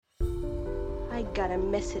I got a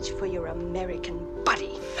message for your American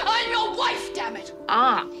buddy. I'm your wife, damn it!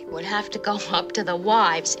 I would have to go up to the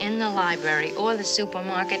wives in the library or the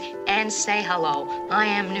supermarket and say hello. I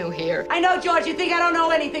am new here. I know, George, you think I don't know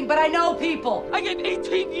anything, but I know people. I gave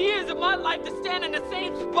 18 years of my life to stand in the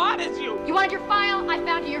same spot as you. You wanted your file? I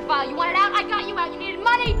found you your file. You wanted out? I got you out. You needed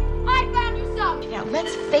money? I found you some. Now,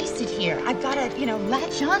 let's face it here. I've got to,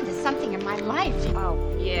 latch on to something in my life. Oh,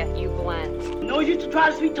 yeah, you blend. No, you used to try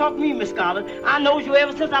to sweet talk me, Miss Scarlett. I knows you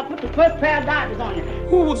ever since I put the first pair of diapers on you.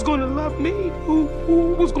 Who was gonna love me? Who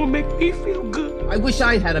was gonna make me feel good? I wish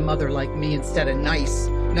I had a mother like me instead of nice.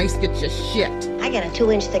 Nice gets you shit. I got a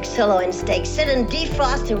 2-inch thick sirloin steak sitting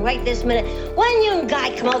defrosting right this minute. Why don't you and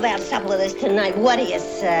Guy come over and have supper with us tonight? What do you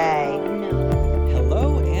say?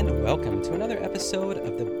 Hello and welcome to another episode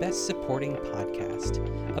of the Best Supporting Podcast,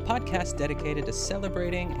 a podcast dedicated to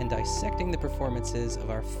celebrating and dissecting the performances of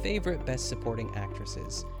our favorite Best Supporting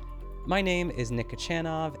actresses. My name is Nick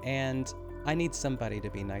Kachanov, and I need somebody to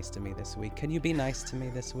be nice to me this week. Can you be nice to me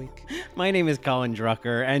this week? My name is Colin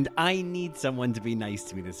Drucker, and I need someone to be nice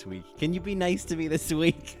to me this week. Can you be nice to me this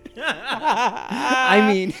week?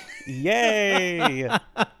 Yay!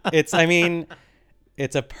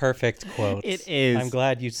 It's a perfect quote. It is. I'm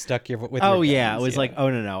glad you stuck with your guns, yeah, it was like, oh,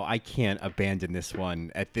 no, I can't abandon this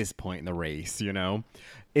one at this point in the race, you know?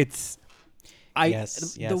 It's...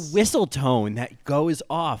 Yes. The whistle tone that goes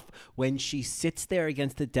off when she sits there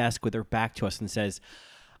against the desk with her back to us and says,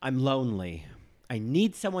 I'm lonely. I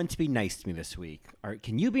need someone to be nice to me this week. Or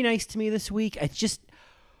can you be nice to me this week? It's just,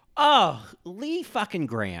 Lee fucking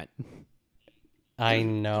Grant. I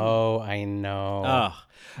know.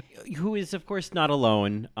 Who is, of course, not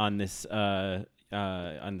alone on this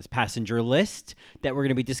passenger list that we're going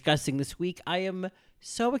to be discussing this week. I am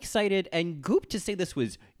so excited and gooped to say this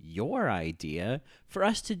was your idea for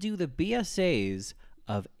us to do the BSAs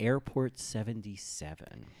of Airport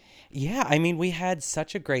 77. Yeah, we had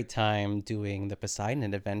such a great time doing the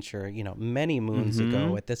Poseidon Adventure, many moons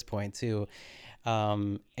ago at this point too.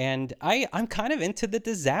 And I'm kind of into the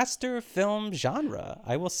disaster film genre,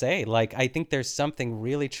 I will say. I think there's something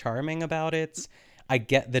really charming about it. I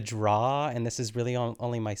get the draw, and this is really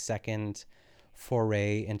only my second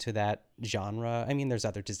foray into that genre. There's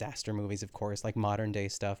other disaster movies, of course, like modern day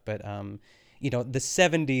stuff, but the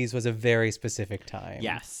 70s was a very specific time.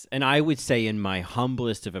 Yes, and I would say, in my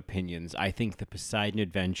humblest of opinions, I think the Poseidon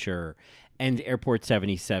Adventure and Airport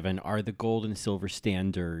 77 are the gold and silver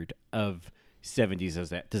standard of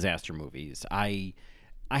 70s disaster movies. I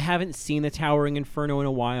haven't seen The Towering Inferno in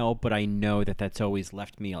a while, but I know that's always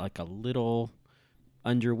left me like a little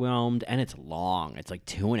underwhelmed, and it's long. It's like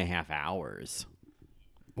 2.5 hours.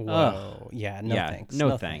 Whoa. Yeah, thanks.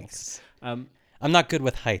 No thanks. I'm not good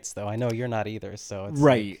with heights, though. I know you're not either, so it's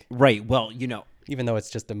right. Well, even though it's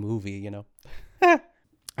just a movie,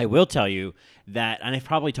 I will tell you that, and I've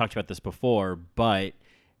probably talked about this before, but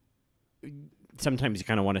sometimes you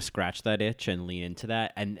kind of want to scratch that itch and lean into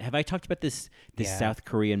that. And have I talked about this South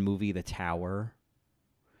Korean movie, The Tower?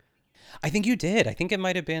 I think you did. I think it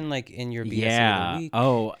might have been in your BSA of the week.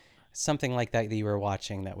 Oh, something like that you were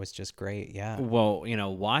watching that was just great. Yeah. Well,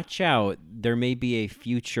 watch out. There may be a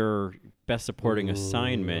future Best Supporting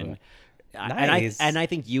assignment. Nice. And I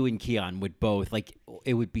think you and Keon would both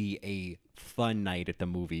it would be a fun night at the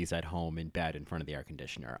movies at home in bed in front of the air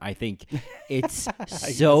conditioner. I think it's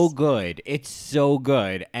so good. It's so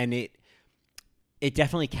good, and it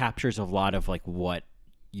definitely captures a lot of what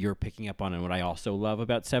you're picking up on and what I also love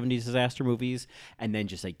about 70s disaster movies, and then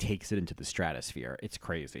just takes it into the stratosphere. It's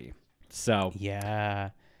crazy. So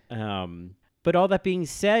yeah. But all that being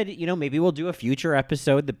said, maybe we'll do a future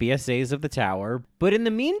episode, the BSAs of The Tower. But in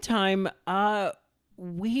the meantime,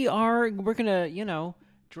 we're gonna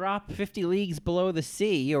drop 50 leagues below the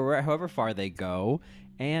sea, or however far they go,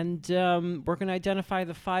 and we're gonna identify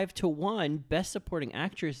the 5-1 Best Supporting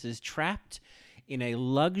Actresses trapped in a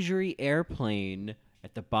luxury airplane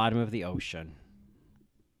at the bottom of the ocean.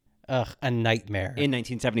 Ugh, a nightmare. In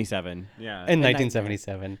 1977. Yeah. In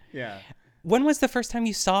 1977. Yeah. When was the first time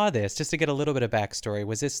you saw this? Just to get a little bit of backstory.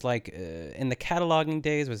 Was this in the cataloging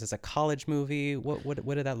days? Was this a college movie? What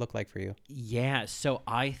did that look like for you? Yeah. So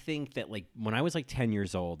I think that when I was 10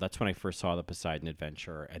 years old, that's when I first saw the Poseidon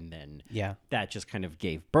Adventure. And then that just kind of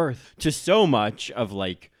gave birth to so much of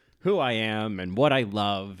who I am and what I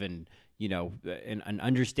love and an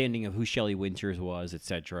understanding of who Shelley Winters was,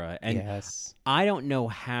 etc. And yes. I don't know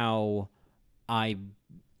how I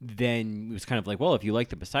then was kind of well, if you like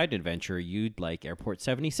the Poseidon Adventure, you'd like Airport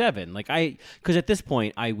 77. Because at this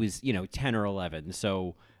point I was, 10 or 11.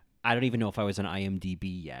 So I don't even know if I was on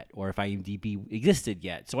IMDb yet or if IMDb existed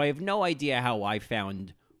yet. So I have no idea how I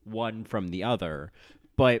found one from the other.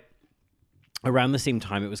 But around the same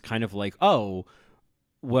time, it was kind of like, oh,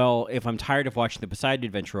 well, if I'm tired of watching the Poseidon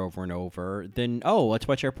Adventure over and over, then, oh, let's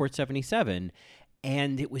watch Airport 77.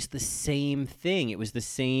 And it was the same thing. It was the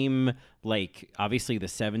same, like, obviously the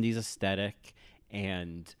 70s aesthetic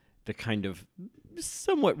and the kind of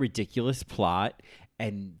somewhat ridiculous plot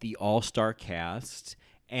and the all-star cast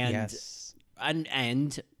and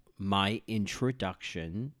and my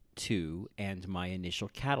introduction to and my initial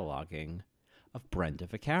cataloging of Brenda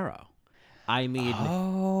Vaccaro. I mean,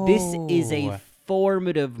 this is a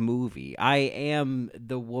formative movie. I am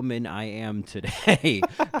the woman I am today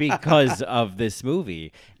because of this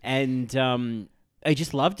movie. And I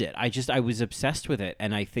just loved it. I was obsessed with it.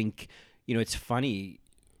 And I think, it's funny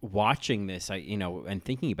watching this, and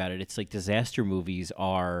thinking about it, it's like disaster movies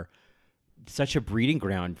are such a breeding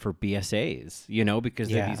ground for BSAs, because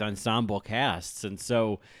they're these ensemble casts. And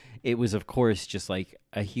so it was, of course, just like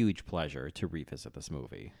a huge pleasure to revisit this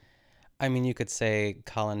movie. I mean, you could say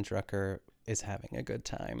Colin Drucker is having a good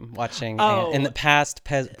time watching in the past,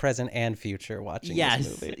 present, and future watching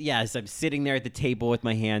this movie. Yes, I'm sitting there at the table with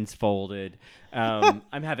my hands folded. I'm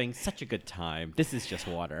having such a good time. This is just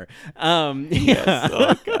water. Yes,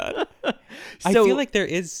 oh God. I feel like there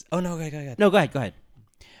is... Oh, no, go ahead. No, go ahead.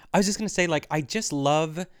 I was just going to say, like, I just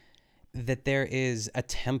love that there is a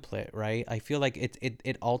template, right? I feel like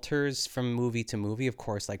it alters from movie to movie, of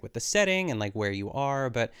course, like with the setting and like where you are.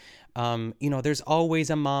 But, there's always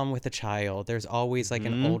a mom with a child. There's always like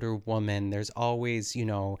an older woman. There's always,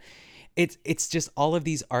 it's just all of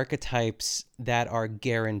these archetypes that are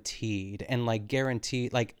guaranteed and like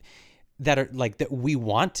guaranteed, like that are like that we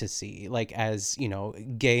want to see, like as,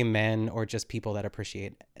 gay men or just people that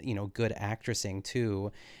appreciate, good actressing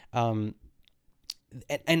too. And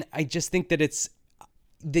I just think that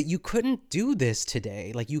that you couldn't do this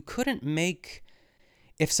today. Like you couldn't make,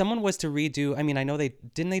 if someone was to redo, I mean, I know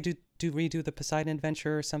didn't they redo the Poseidon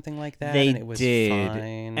Adventure or something like that? They and it was did.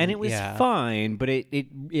 Fine. And it was fine, but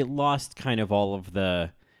it lost kind of all of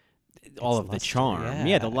the charm.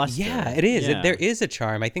 Yeah, the luster. Yeah, it is. Yeah. There is a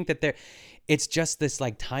charm. I think that it's just this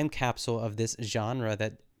like time capsule of this genre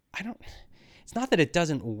that it's not that it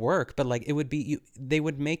doesn't work, but like it would be, they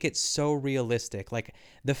would make it so realistic, like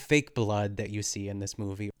the fake blood that you see in this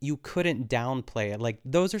movie. You couldn't downplay it. Like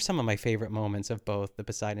those are some of my favorite moments of both the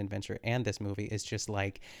Poseidon Adventure and this movie. Is just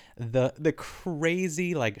like the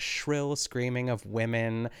crazy like shrill screaming of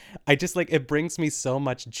women. I just like, it brings me so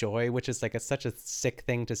much joy, which is like such a sick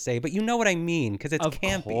thing to say, but you know what I mean, because it's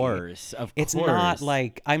campy. Of course. It's not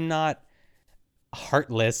like, I'm not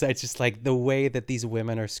heartless. It's just like the way that these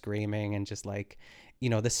women are screaming and just like,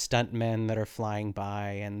 the stunt men that are flying by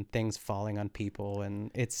and things falling on people,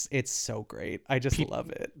 and it's so great. I just love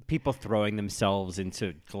it. People throwing themselves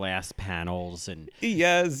into glass panels and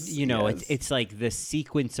yes. It's like the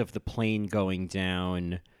sequence of the plane going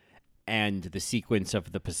down and the sequence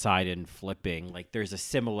of the Poseidon flipping. Like there's a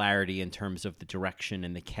similarity in terms of the direction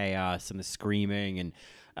and the chaos and the screaming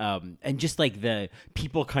and just like the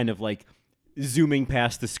people kind of like zooming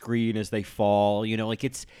past the screen as they fall, like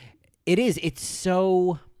it's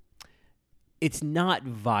not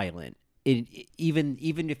violent. Even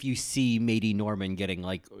if you see Matey Norman getting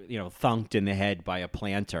like, thunked in the head by a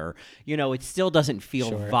planter, it still doesn't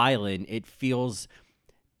feel violent. It feels,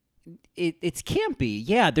 it's campy.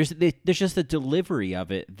 Yeah. There's just a delivery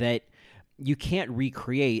of it that you can't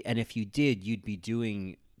recreate. And if you did, you'd be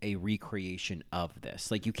doing a recreation of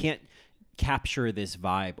this. Like you can't capture this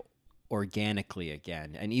vibe organically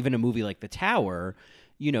again. And even a movie like The Tower,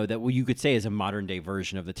 that you could say is a modern day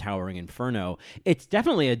version of the Towering Inferno, it's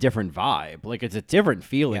definitely a different vibe. Like it's a different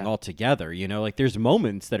feeling altogether, like there's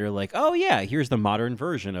moments that are like, oh yeah, here's the modern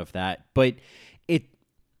version of that, but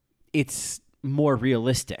it's more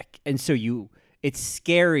realistic. And so it's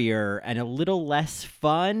scarier and a little less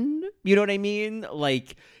fun. You know what I mean?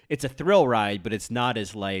 Like it's a thrill ride, but it's not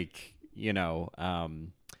as like, it's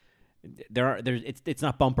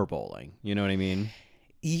not bumper bowling. You know what I mean?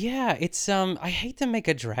 Yeah, it's I hate to make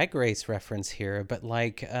a Drag Race reference here, but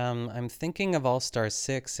like I'm thinking of All Star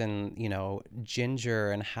 6 and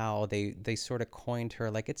Ginger and how they sort of coined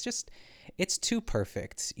her, like it's too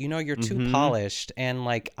perfect. You're too polished, and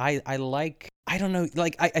like I don't know,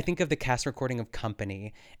 like I think of the cast recording of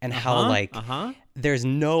Company and how there's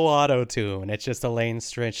no auto-tune. It's just Elaine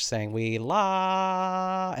Stritch saying "we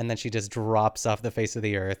la," and then she just drops off the face of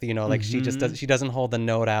the earth. Like she doesn't hold the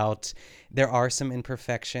note out. There are some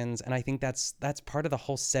imperfections, and I think that's part of the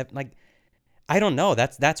whole set. Like I don't know,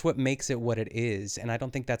 that's what makes it what it is, and I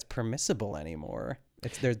don't think that's permissible anymore.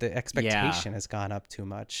 The expectation has gone up too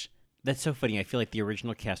much. That's so funny. I feel like the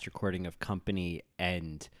original cast recording of Company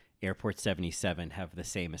and Airport 77 have the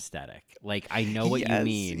same aesthetic. Like, I know what you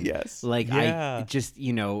mean. Yes. Like, yeah. I just,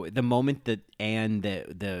 the moment that Anne,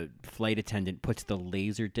 the flight attendant, puts the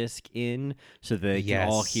laser disc in so that they can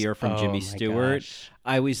all hear from Jimmy Stewart,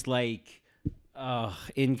 I was like,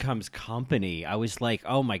 in comes Company. I was like,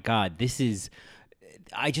 oh my God,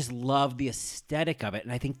 I just love the aesthetic of it.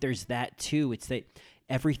 And I think there's that too. It's that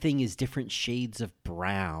everything is different shades of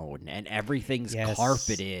brown, and everything's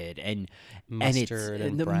carpeted, and mustard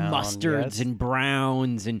and the brown, mustards and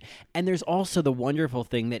browns, and there's also the wonderful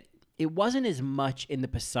thing that it wasn't as much in the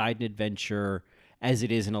Poseidon Adventure as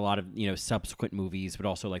it is in a lot of subsequent movies, but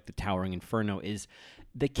also like the Towering Inferno. Is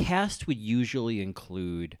the cast would usually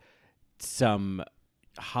include some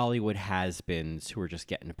Hollywood has-beens who are just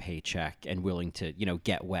getting a paycheck and willing to,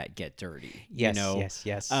 get wet, get dirty.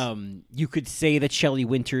 Yes. You could say that Shelley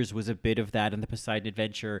Winters was a bit of that in the Poseidon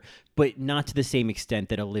Adventure, but not to the same extent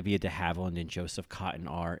that Olivia de Havilland and Joseph Cotton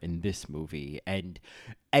are in this movie. And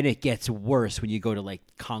it gets worse when you go to like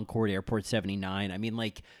Concord Airport 79. I mean,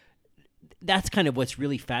 like, that's kind of what's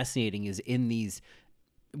really fascinating is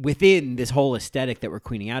within this whole aesthetic that we're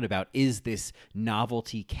queening out about is this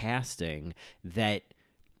novelty casting that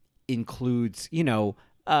includes,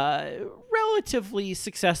 relatively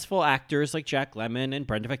successful actors like Jack Lemmon and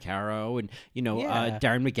Brenda Vaccaro and,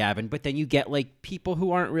 Darren McGavin. But then you get like people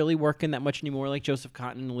who aren't really working that much anymore, like Joseph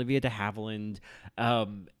Cotton and Olivia de Havilland.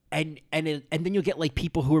 And then you'll get like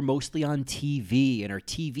people who are mostly on TV and are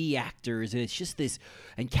TV actors. And it's just this,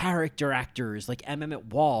 and character actors like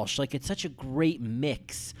Emmett Walsh. Like, it's such a great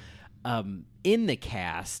mix in the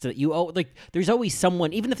cast that there's always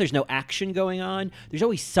someone, even if there's no action going on, there's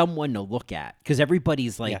always someone to look at because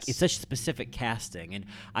everybody's like, it's such specific casting. And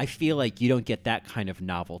I feel like you don't get that kind of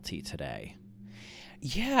novelty today.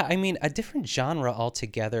 Yeah. I mean, a different genre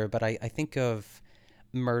altogether, but I think of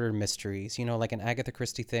murder mysteries, like an Agatha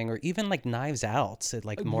Christie thing, or even like Knives Out,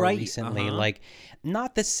 like more recently, like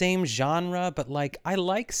not the same genre, but like I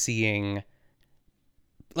like seeing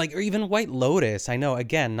like, or even White Lotus. I know,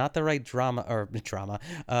 again, not the right genre,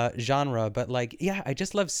 but like, yeah, I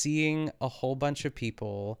just love seeing a whole bunch of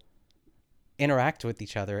people interact with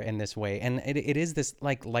each other in this way. And it is this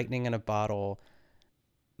like lightning in a bottle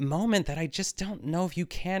moment that I just don't know if you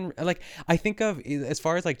can, like, I think of as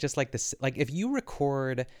far as like just like this, like if you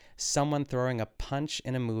record someone throwing a punch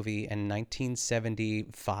in a movie in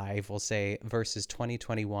 1975, we'll say, versus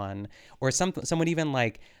 2021, or someone even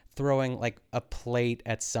like throwing like a plate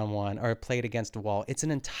at someone or a plate against a wall, it's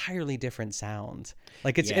an entirely different sound.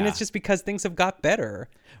 Like it's and it's just because things have got better.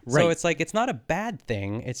 Right. So it's like, it's not a bad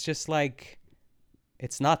thing. It's just like,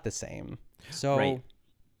 it's not the same. So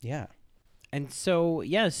yeah. And so,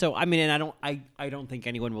 I mean, and I don't think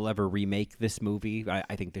anyone will ever remake this movie.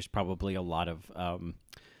 I think there's probably a lot of, I'm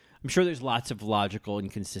sure there's lots of logical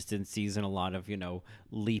inconsistencies and a lot of,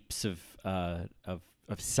 leaps of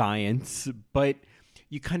science, but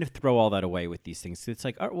you kind of throw all that away with these things. It's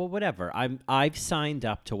like, oh, well, whatever. I've signed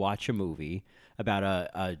up to watch a movie about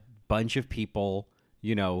a bunch of people,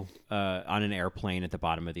 on an airplane at the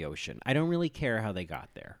bottom of the ocean. I don't really care how they got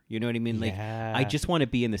there. You know what I mean? Like, I just want to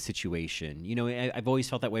be in the situation. I've always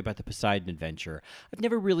felt that way about the Poseidon Adventure. I've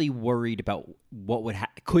never really worried about what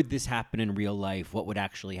could this happen in real life? What would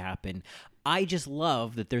actually happen? I just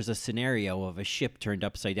love that there's a scenario of a ship turned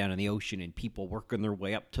upside down in the ocean and people working their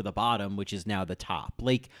way up to the bottom, which is now the top.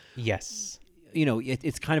 Like, yes.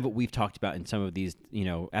 It's kind of what we've talked about in some of these,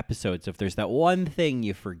 episodes. If there's that one thing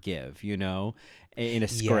you forgive, in a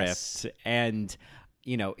script. Yes. And,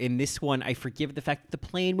 in this one, I forgive the fact that the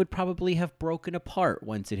plane would probably have broken apart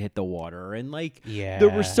once it hit the water. And, like, there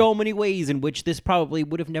were so many ways in which this probably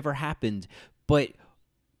would have never happened. But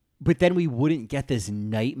then we wouldn't get this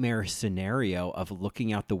nightmare scenario of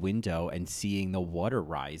looking out the window and seeing the water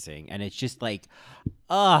rising. And it's just like,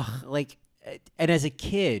 and as a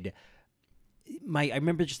kid, I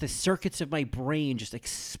remember just the circuits of my brain just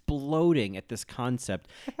exploding at this concept,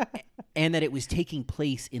 and that it was taking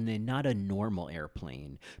place in not a normal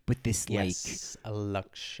airplane, but this a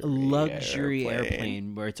luxury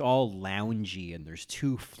airplane where it's all loungy and there's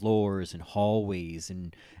 2 floors and hallways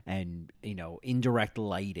and indirect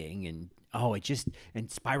lighting and and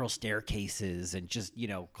spiral staircases and just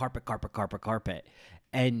carpet,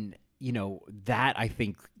 and that, I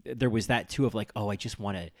think there was that too of like, I just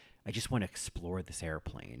want to explore this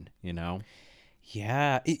airplane,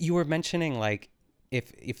 Yeah, you were mentioning like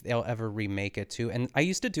if they'll ever remake it too. And I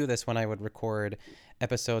used to do this when I would record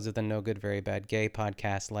episodes of the No Good Very Bad Gay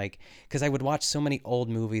podcast, like, because I would watch so many old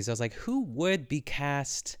movies. I was like, who would be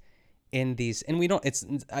cast in these, and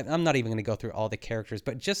I'm not even going to go through all the characters,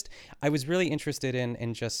 but just I was really interested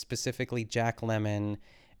in just specifically Jack Lemmon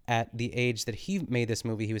at the age that he made this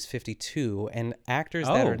movie. He was 52, and actors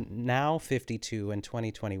that are now 52 in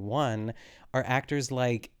 2021 are actors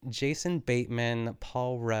like Jason Bateman,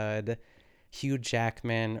 Paul Rudd, Hugh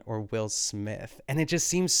Jackman, or Will Smith, and it just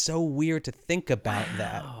seems so weird to think about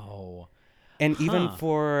that. And even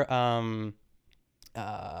for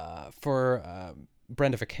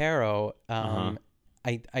Brenda Vaccaro,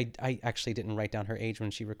 I actually didn't write down her age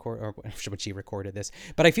when she recorded this,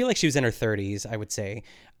 but I feel like she was in her 30s, I would say.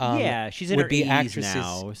 She's in her 80s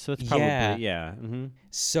now, so it's probably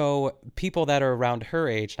So people that are around her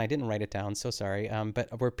age, and I didn't write it down, so sorry,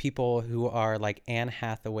 but were people who are like Anne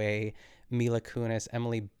Hathaway, Mila Kunis,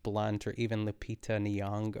 Emily Blunt, or even Lupita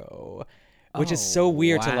Nyong'o, which is so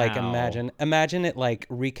weird to like imagine it like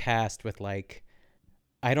recast with like,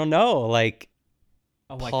 I don't know, like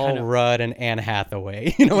Paul Rudd and Anne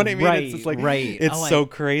Hathaway. You know what I mean? Right, it's just like, right. It's so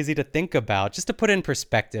crazy to think about, just to put it in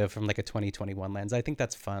perspective from like a 2021 lens. I think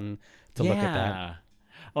that's fun to look at that.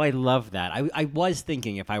 Oh, I love that. I was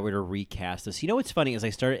thinking if I were to recast this. You know what's funny is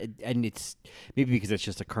I started, and it's maybe because it's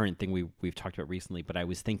just a current thing we've talked about recently, but I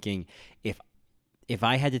was thinking if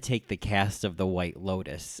I had to take the cast of The White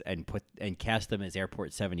Lotus and cast them as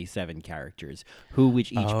Airport 77 characters, who would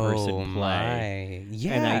each person play?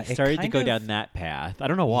 Yeah, and I started to go down that path. I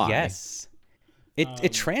don't know why. Yes,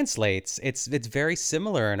 it translates. It's very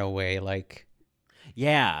similar in a way. Like,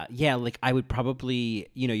 yeah. Like I would probably,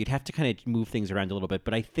 you'd have to kind of move things around a little bit,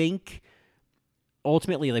 but I think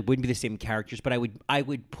ultimately, like, wouldn't be the same characters, but I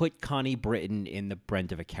would put Connie Britton in the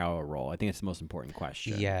Brenda Vaccaro role. I think that's the most important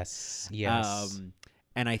question. Yes.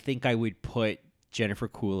 And I think I would put Jennifer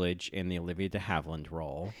Coolidge in the Olivia de Havilland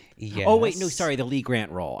role. Yes. Oh wait, no, sorry, the Lee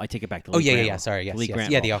Grant role. I take it back. The Lee Grant role. Sorry, yes, Lee yes.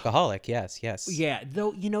 Grant Yeah, role. the alcoholic. Yes. Yeah,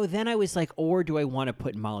 though then I was like, or do I want to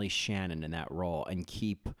put Molly Shannon in that role and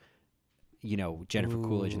keep, Jennifer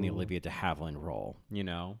Coolidge in the Olivia de Havilland role?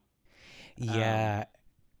 Yeah.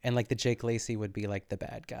 And like the Jake Lacey would be like the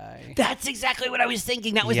bad guy. That's exactly what I was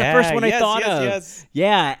thinking. That was the first one I thought of. Yes.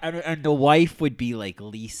 Yeah, and the wife would be like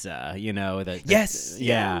Lisa.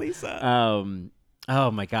 Lisa. Oh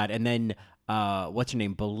my God. And then what's her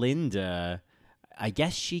name? Belinda. I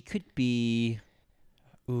guess she could be.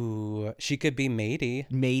 Ooh, she could be Mady.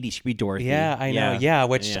 She could be Dorothy. Yeah, I know. Yeah,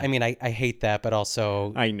 which I mean, I hate that, but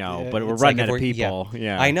also I know. But we're running out of people.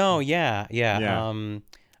 Yeah. I know. Yeah.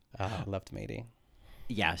 I loved Mady.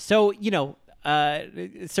 Yeah, so,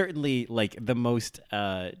 certainly, like, the most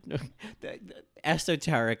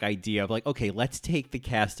esoteric idea of, like, okay, let's take the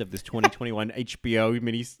cast of this 2021 HBO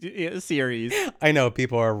mini-series. I know,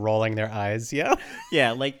 people are rolling their eyes, yeah?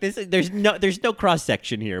 Yeah, like, there's no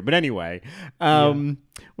cross-section here, but anyway. Well,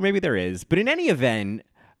 maybe there is. But in any event,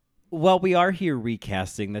 well, we are here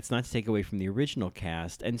recasting. That's not to take away from the original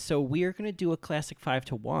cast. And so we are going to do a classic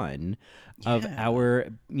 5-to-1 of our,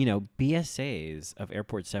 BSAs of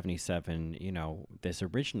Airport 77, this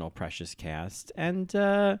original Precious cast, and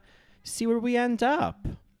see where we end up.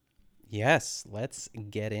 Yes, let's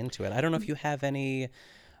get into it. I don't know if you have any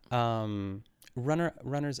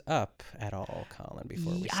runners up at all, Colin,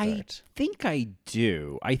 before we start. I think I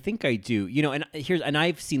do. And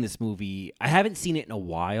I've seen this movie. I haven't seen it in a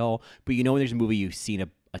while, but when there's a movie you've seen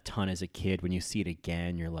a ton as a kid, when you see it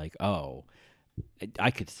again, you're like, oh, I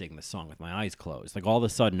could sing the song with my eyes closed. Like all of a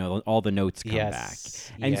sudden, all the notes come back.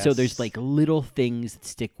 And so there's like little things that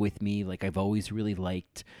stick with me. Like I've always really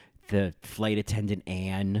liked the flight attendant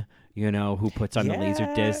Anne, who puts on the laser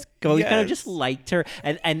disc. Always kind of just liked her,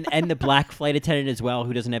 and the black flight attendant as well,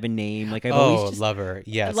 who doesn't have a name. Like I've always just love her.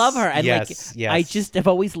 Yes, I love her, and yes. I just have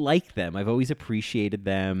always liked them. I've always appreciated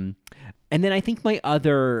them. And then I think my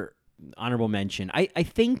other honorable mention, I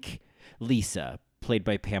think Lisa, played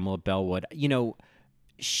by Pamela Bellwood.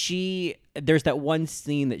 There's that one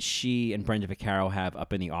scene that she and Brenda Vaccaro have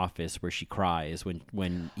up in the office where she cries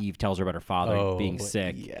when Eve tells her about her father being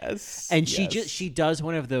sick. Yes. And she does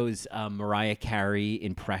one of those Mariah Carey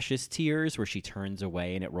in Precious tears where she turns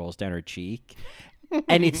away and it rolls down her cheek.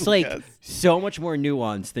 And it's like so much more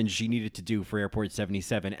nuanced than she needed to do for Airport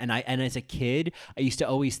 77. And as a kid, I used to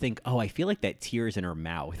always think, I feel like that tear is in her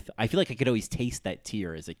mouth. I feel like I could always taste that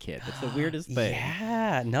tear as a kid. That's the weirdest thing.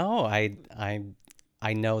 Yeah. No,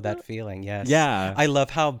 I know that feeling, yes. Yeah. I love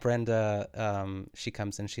how Brenda, she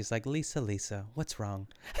comes in, she's like, Lisa, what's wrong?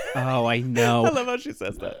 Oh, I know. I love how she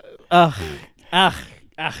says that.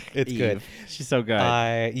 It's Eve. good. She's so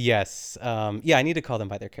good. Yes. I need to call them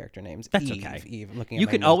by their character names. That's Eve, okay. Eve. I'm looking at you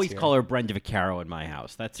my can notes always here. call her Brenda Vaccaro in my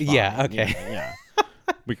house. That's fine. Yeah, okay.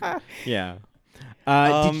 Yeah.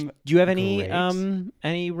 Do you have any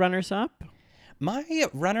great. runners up? My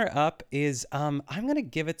runner-up is I'm gonna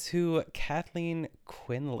give it to Kathleen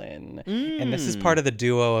Quinlan, and this is part of the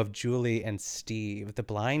duo of Julie and Steve, the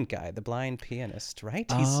blind guy, the blind pianist,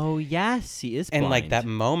 right? Yes, he is blind. And like that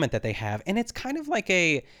moment that they have, and it's kind of like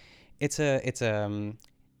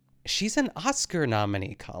she's an Oscar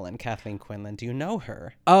nominee, Colin. Kathleen Quinlan, do you know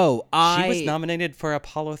her? She was nominated for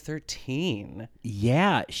Apollo 13.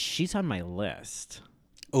 Yeah, she's on my list.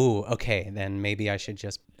 Oh, okay. Then maybe I should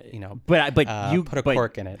just, but you put a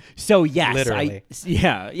cork in it. So yes, literally.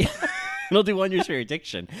 Yeah. It'll do wonders for your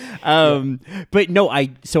addiction. But no, I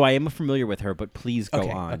am familiar with her. But please go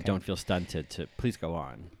on. Okay. Don't feel stunted. Please go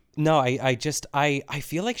on. No, I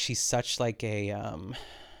feel like she's such like a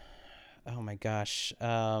oh my gosh.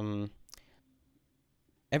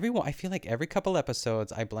 I feel like every couple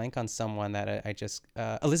episodes I blank on someone that I just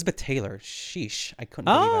Elizabeth Taylor. Sheesh, I couldn't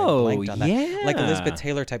believe I blanked on that. Yeah. Like Elizabeth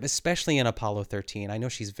Taylor type, especially in Apollo 13. I know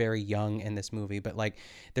she's very young in this movie, but like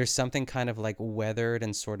there's something kind of like weathered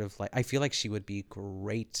and sort of like I feel like she would be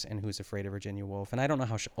great in Who's Afraid of Virginia Woolf. And I don't know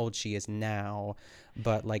how old she is now,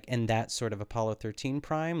 but like in that sort of Apollo 13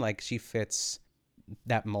 prime, like she fits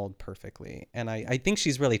that mold perfectly. And I think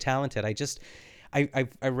she's really talented. I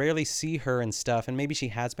rarely see her in stuff, and maybe she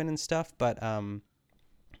has been in stuff, but I'm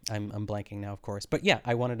blanking now, of course. But yeah,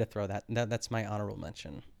 I wanted to throw that's my honorable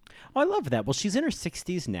mention. Oh, I love that. Well, she's in her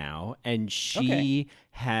 60s now, and she's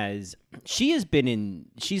been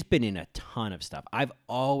in a ton of stuff. I've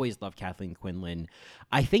always loved Kathleen Quinlan.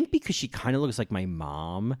 I think because she kind of looks like my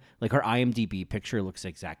mom. Like her IMDb picture looks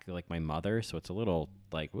exactly like my mother, so it's a little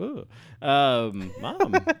like, whoa,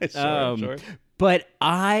 mom. Sure. But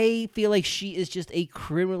I feel like she is just a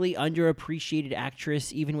criminally underappreciated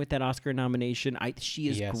actress, even with that Oscar nomination. She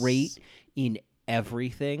is great in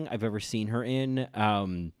everything I've ever seen her in.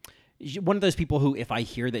 One of those people who, if I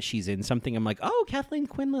hear that she's in something, I'm like, oh, Kathleen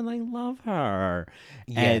Quinlan, I love her.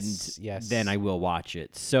 Yes. Then I will watch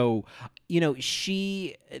it. So,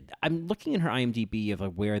 I'm looking in her IMDb of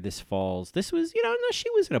like where this falls. This was, she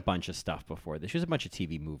was in a bunch of stuff before this. She was in a bunch of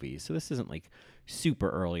TV movies. So this isn't like super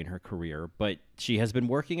early in her career, but she has been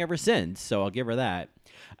working ever since. So I'll give her that.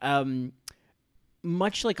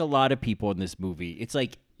 Much like a lot of people in this movie, it's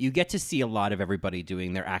like, you get to see a lot of everybody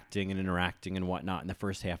doing their acting and interacting and whatnot in the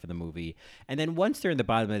first half of the movie. And then once they're in the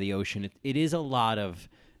bottom of the ocean, it is a lot of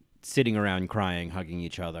sitting around crying, hugging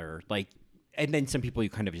each other. And then some people you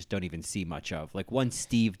kind of just don't even see much of. Like once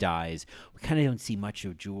Steve dies, we kind of don't see much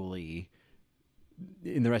of Julie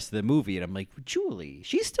in the rest of the movie. And I'm like, Julie,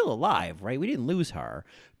 she's still alive, right? We didn't lose her.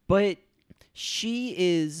 But she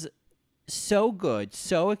is so good,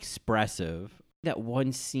 so expressive. That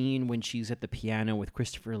one scene when she's at the piano with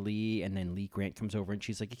Christopher Lee and then Lee Grant comes over and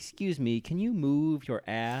she's like, excuse me, can you move your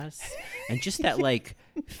ass? And just that like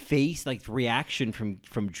face, like reaction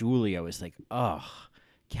from Julie, I was like, oh,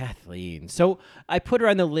 Kathleen. So I put her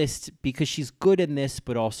on the list because she's good in this,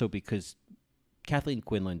 but also because Kathleen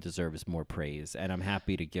Quinlan deserves more praise, and I'm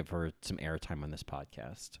happy to give her some airtime on this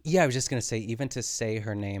podcast. Yeah, I was just going to say, even to say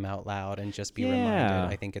her name out loud and just be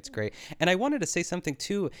reminded, I think it's great. And I wanted to say something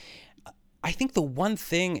too. I think the one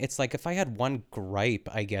thing, it's like if I had one gripe,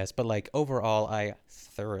 I guess, but like overall, I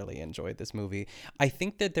thoroughly enjoyed this movie. I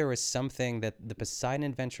think that there was something that the Poseidon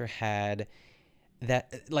Adventure had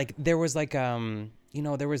that like there was like,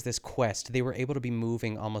 there was this quest. They were able to be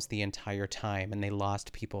moving almost the entire time and they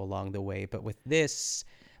lost people along the way. But with this,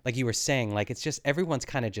 like you were saying, like it's just everyone's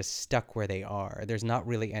kind of just stuck where they are. There's not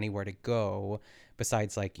really anywhere to go.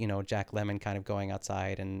 Besides, like, Jack Lemmon kind of going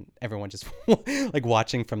outside and everyone just like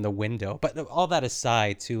watching from the window. But all that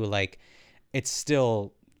aside, too, like, it's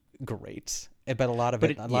still great. But a lot of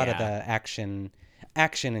of the action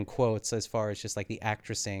in quotes, as far as just like the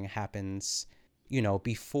actressing happens,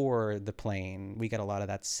 before the plane. We get a lot of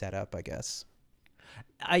that set up, I guess.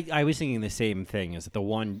 I was thinking the same thing. Is that the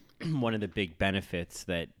one of the big benefits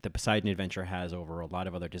that the Poseidon Adventure has over a lot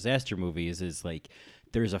of other disaster movies is like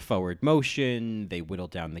there's a forward motion. They whittle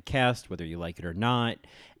down the cast, whether you like it or not,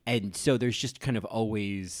 and so there's just kind of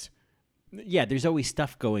always, there's always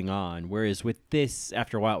stuff going on. Whereas with this,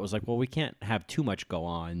 after a while, it was like, well, we can't have too much go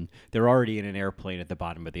on. They're already in an airplane at the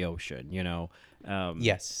bottom of the ocean,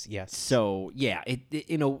 Yes. So yeah,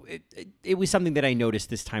 it was something that I noticed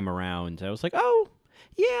this time around. I was like, oh.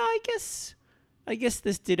 Yeah, I guess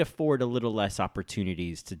this did afford a little less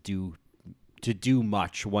opportunities to do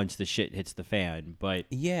much once the shit hits the fan, but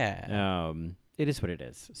it is what it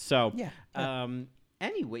is. So,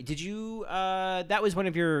 Anyway, did you? That was one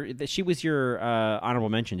of your. She was your honorable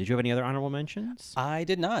mention. Did you have any other honorable mentions? I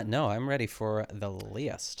did not. No, I'm ready for the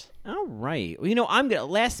list. All right. Well, I'm gonna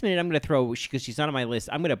last minute. I'm gonna throw because she's not on my list.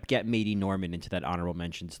 I'm gonna get Maddie Norman into that honorable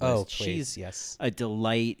mentions list. Oh, please, she's yes, a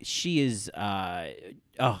delight. She is.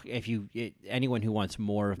 Anyone who wants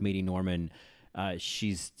more of Maddie Norman.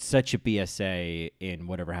 She's such a BSA in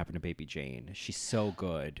Whatever Happened to Baby Jane. She's so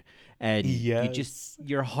good. And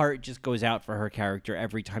your heart just goes out for her character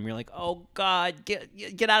every time. You're like, oh God,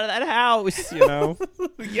 get out of that house, Yeah.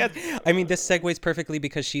 I mean, this segues perfectly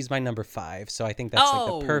because she's my number 5. So I think that's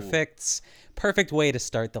like the perfect way to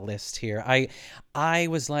start the list here. I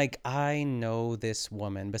was like, I know this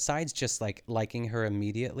woman besides just like liking her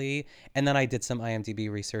immediately. And then I did some IMDb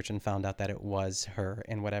research and found out that it was her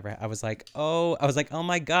and whatever. I was like, oh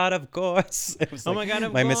my God, of course. It was my God,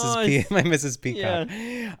 of my course. My Mrs. Peacock.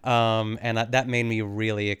 Yeah. And that made me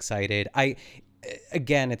really excited.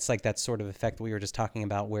 Again, it's like that sort of effect we were just talking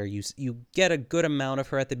about where you get a good amount of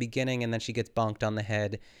her at the beginning and then she gets bonked on the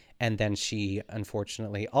head. And then she,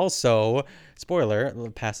 unfortunately, also, spoiler,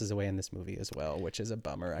 passes away in this movie as well, which is a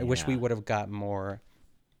bummer. I wish we would have got more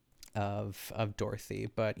of Dorothy,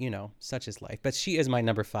 but, such is life. But she is my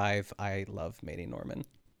number 5. I love Maddie Norman.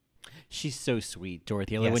 She's so sweet,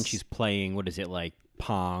 Dorothy. I love when she's playing, what is it, like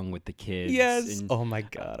Pong with the kids. Yes. And, oh, my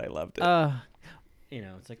God. I loved it.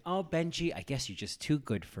 It's like, oh, Benji, I guess you're just too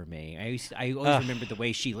good for me. I always remember the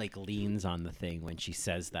way she like leans on the thing when she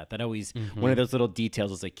says that. That always one of those little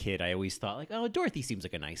details as a kid. I always thought like, oh, Dorothy seems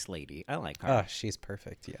like a nice lady. I like her. Oh, she's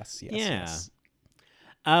perfect. Yes. Yes.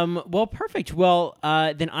 Well, perfect. Well,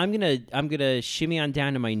 then I'm gonna shimmy on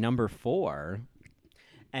down to my number 4,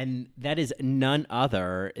 and that is none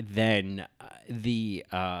other than the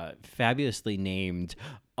fabulously named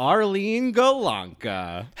Arlene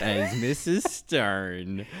Galanka as Mrs.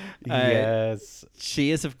 Stern. Yes. She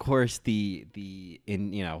is, of course, the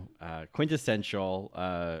quintessential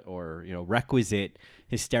or requisite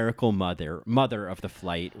hysterical mother of the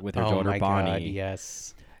flight with her daughter Bonnie. God,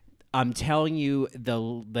 yes. I'm telling you,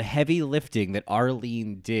 the heavy lifting that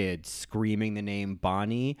Arlene did screaming the name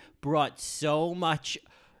Bonnie brought so much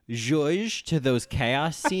zhuzh to those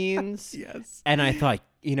chaos scenes. Yes. And I thought,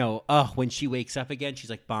 when she wakes up again, she's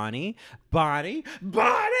like, Bonnie.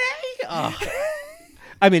 Oh.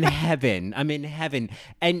 I'm in heaven.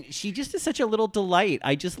 And she just is such a little delight.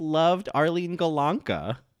 I just loved Arlene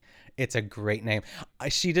Galanka. It's a great name.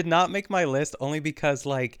 She did not make my list only because,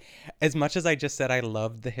 like, as much as I just said I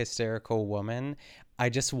loved the hysterical woman, I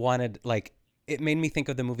just wanted, like, it made me think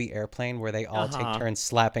of the movie Airplane where they all take turns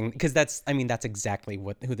slapping, because that's exactly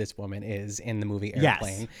who this woman is in the movie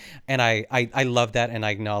Airplane. Yes. And I love that and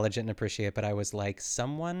I acknowledge it and appreciate it, but I was like,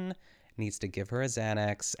 someone needs to give her a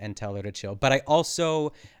Xanax and tell her to chill. But I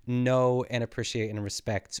also know and appreciate and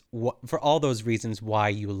respect for all those reasons why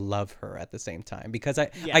you love her at the same time, because I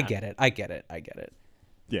get it.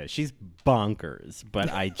 Yeah, she's bonkers, but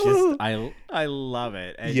I just I love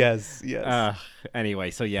it. And, yes.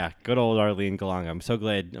 Anyway, so yeah, good old Arlene Galanka. I'm so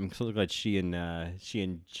glad she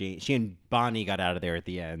and Bonnie got out of there at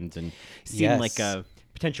the end and seemed like a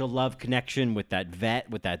potential love connection with that vet,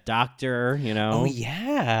 with that doctor. Oh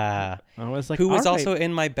yeah. I was like, who was also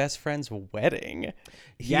in my best friend's wedding.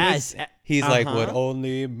 He's like, would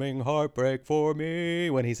only bring heartbreak for me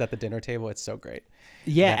when he's at the dinner table. It's so great.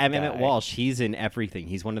 Yeah, Emmett Walsh, he's in everything.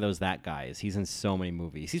 He's one of those guys. He's in so many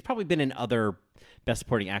movies. He's probably been in other Best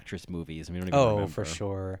Supporting Actress movies. I mean, I don't even remember. For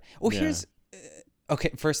sure. Well, here's okay.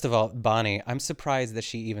 First of all, Bonnie, I'm surprised that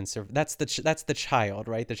she even survived. That's the child,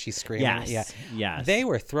 right? That she's screaming. Yes. They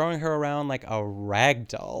were throwing her around like a rag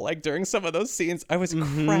doll, like during some of those scenes. I was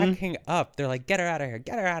cracking up. They're like, get her out of here,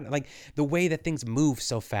 get her out. Like the way that things move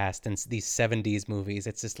so fast in these 70s movies.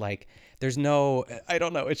 It's just like there's no. I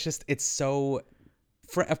don't know. It's so.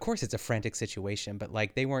 Of course, it's a frantic situation, but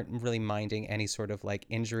like they weren't really minding any sort of like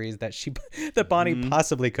injuries that Bonnie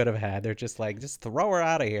possibly could have had. They're just like, just throw her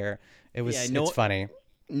out of here. It's funny.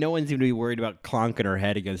 No one seemed to be worried about clonking her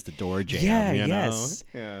head against the door jam. Yes.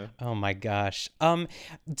 Yeah. Oh my gosh. Now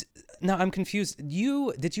I'm confused.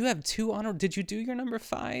 Did you have did you do your number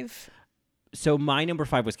 5? So my number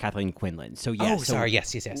 5 was Kathleen Quinlan. So yeah. Sorry.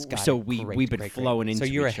 Yes. Got so it. we've been flowing into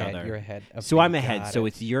each other. So you're ahead. Okay, so I'm ahead. So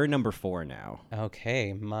it's your number 4 now.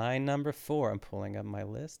 Okay, my number 4. I'm pulling up my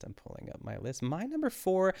list. My number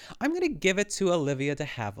 4. I'm gonna give it to Olivia de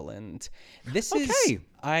Havilland. This is.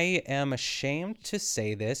 I am ashamed to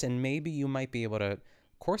say this, and maybe you might be able to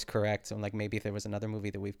course correct. So like maybe if there was another movie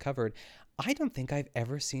that we've covered. I don't think I've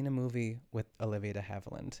ever seen a movie with Olivia de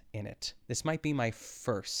Havilland in it. This might be my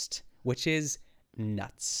first. Which is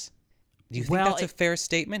nuts. Do you think that's a fair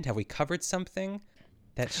statement? Have we covered something?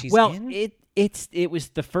 that she's well, in? it was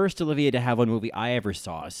the first Olivia de Havilland movie I ever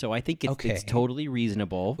saw, so I think it's totally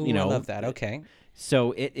reasonable. Ooh, I love that. Okay.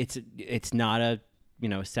 So it's not a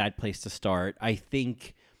sad place to start. I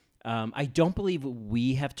think I don't believe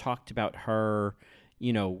we have talked about her.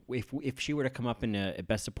 If she were to come up in a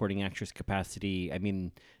Best Supporting Actress capacity, I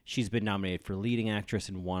mean, she's been nominated for Leading Actress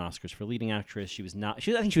and won Oscars for Leading Actress. I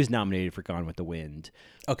think she was nominated for Gone with the Wind.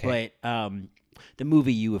 Okay. But the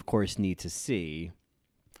movie you, of course, need to see,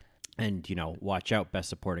 and, watch out, Best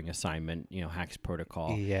Supporting Assignment, Hacks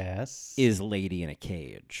Protocol. Yes. Is Lady in a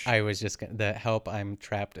Cage. I was just going to help. I'm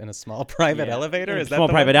trapped in a small private elevator. Is that small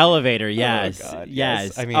the private one? elevator? Yes. Oh my God,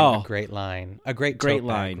 yes. I mean, a great line. A great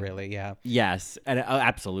line. Bag, really. Yeah. Yes. And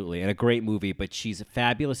absolutely. And a great movie, but she's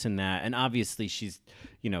fabulous in that. And obviously she's,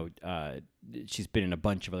 she's been in a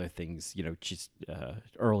bunch of other things, she's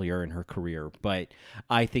earlier in her career, but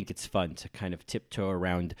I think it's fun to kind of tiptoe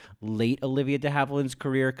around late Olivia de Havilland's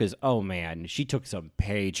career because, oh man, she took some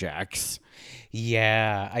paychecks.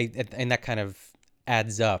 Yeah, and that kind of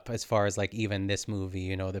adds up as far as like even this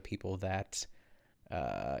movie, the people that,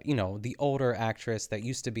 the older actress that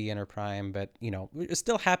used to be in her prime, but, we're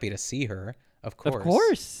still happy to see her. Of course. Of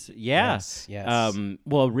course. Yeah. Yes.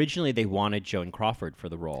 Well, originally they wanted Joan Crawford for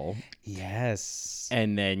the role. Yes.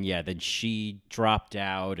 And then, then she dropped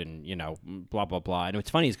out and, blah, blah, blah. And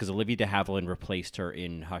what's funny is because Olivia de Havilland replaced her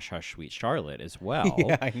in Hush, Hush, Sweet Charlotte as well.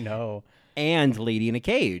 Yeah, I know. And Lady in a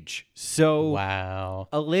Cage. So wow.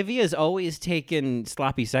 Olivia's always taken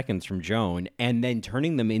sloppy seconds from Joan and then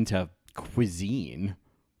turning them into cuisine.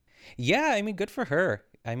 Yeah, I mean, good for her.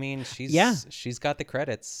 I mean, she's got the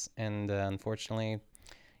credits, and unfortunately,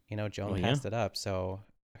 Joan passed it up. So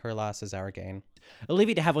her loss is our gain.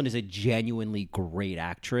 Olivia de Havilland is a genuinely great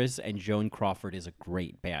actress, and Joan Crawford is a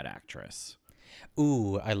great bad actress.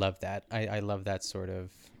 Ooh, I love that. I love that sort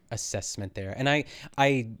of assessment there, and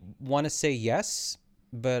I want to say yes,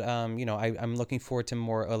 but I'm looking forward to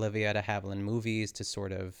more Olivia de Havilland movies to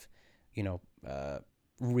sort of,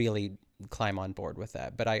 really climb on board with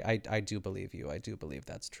that. But I do believe you. I do believe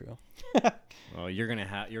that's true. Well, you're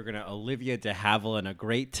gonna Olivia de Havilland a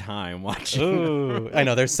great time watching. Ooh, I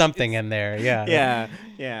know there's something in there. Yeah.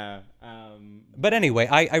 Yeah. But anyway,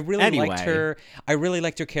 I really liked her. I really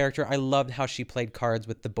liked her character. I loved how she played cards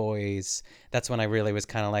with the boys. That's when I really was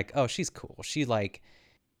kind of like, oh, she's cool.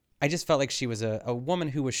 I just felt like she was a woman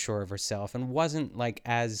who was sure of herself and wasn't like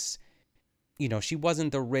as, she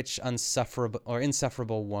wasn't the rich,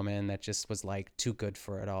 insufferable woman that just was like too good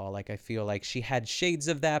for it all. Like, I feel like she had shades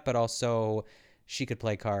of that, but also she could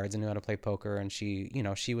play cards and knew how to play poker. And she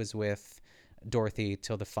was with Dorothy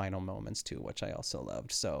till the final moments too, which I also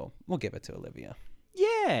loved. So we'll give it to Olivia.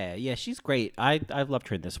 Yeah, she's great. I've loved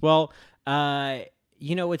her in this. Well,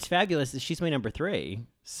 what's fabulous is she's my number 3.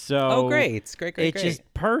 So great. It's great. It's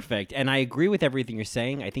just perfect. And I agree with everything you're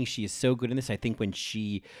saying. I think she is so good in this. I think when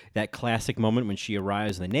that classic moment when she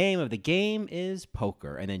arrives, the name of the game is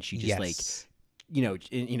poker. And then she just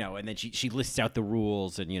and then she lists out the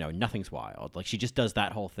rules and, nothing's wild. Like she just does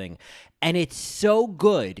that whole thing. And it's so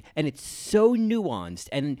good and it's so nuanced.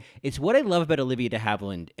 And it's what I love about Olivia de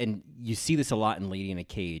Havilland. And you see this a lot in Lady in a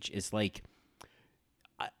Cage is like,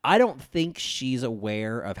 I don't think she's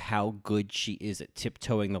aware of how good she is at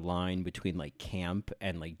tiptoeing the line between like camp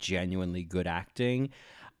and like genuinely good acting.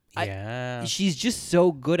 Yeah. She's just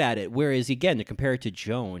so good at it. Whereas again, to compare it to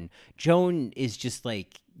Joan is just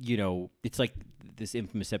like, it's like this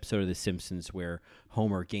infamous episode of The Simpsons where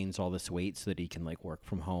Homer gains all this weight so that he can like work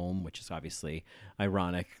from home, which is obviously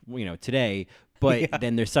ironic, today. But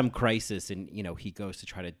then there's some crisis and, he goes to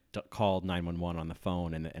try to call 911 on the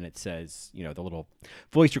phone and it says, the little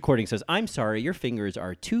voice recording says, "I'm sorry, your fingers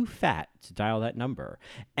are too fat to dial that number."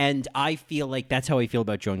 And I feel like that's how I feel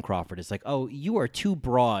about Joan Crawford. It's like, oh, you are too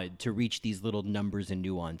broad to reach these little numbers and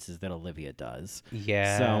nuances that Olivia does.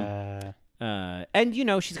 Yeah. So, and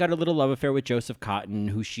she's got a little love affair with Joseph Cotton,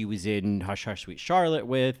 who she was in Hush Hush Sweet Charlotte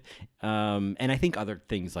with, and I think other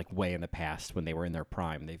things like way in the past when they were in their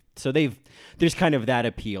prime. There's kind of that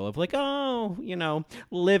appeal of like, oh,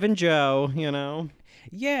 Liv and Joe,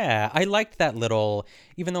 Yeah, I liked that little,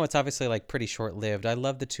 even though it's obviously like pretty short lived. I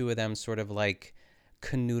love the two of them sort of like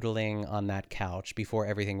canoodling on that couch before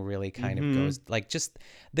everything really kind of goes, like just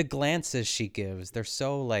the glances she gives. They're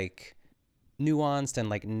so like nuanced and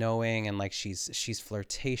like knowing and like she's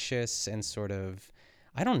flirtatious and sort of,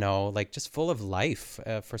 I don't know, like just full of life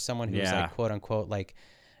for someone who's like quote unquote like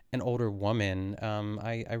an older woman.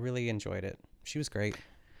 I really enjoyed it. She was great.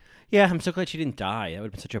 Yeah, I'm so glad she didn't die. That would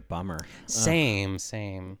have been such a bummer. Same.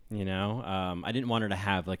 I didn't want her to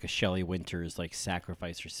have like a Shelley Winters like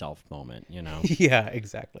sacrifice herself moment. Yeah,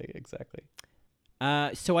 exactly.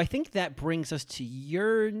 So I think that brings us to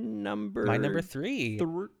your number. My number 3.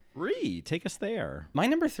 Take us there. My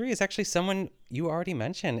number 3 is actually someone you already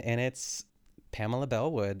mentioned, and it's Pamela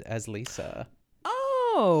Bellwood as Lisa.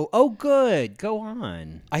 Oh, good. Go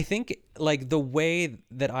on. I think like the way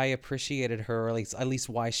that I appreciated her, or at least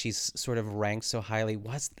why she's sort of ranked so highly,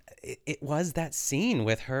 was that scene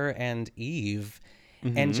with her and Eve.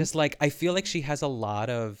 And just like, I feel like she has a lot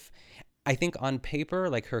of, I think on paper,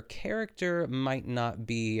 like her character might not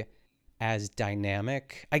be as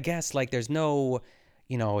dynamic. I guess like there's no,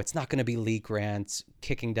 it's not going to be Lee Grant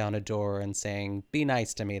kicking down a door and saying, be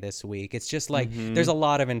nice to me this week. It's just like there's a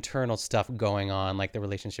lot of internal stuff going on, like the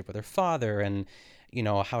relationship with her father and,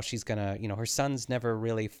 how she's going to, her son's never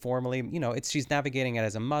really formally, she's navigating it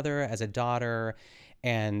as a mother, as a daughter,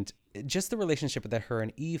 and just the relationship that her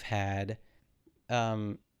and Eve had.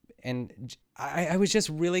 And I was just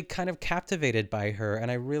really kind of captivated by her,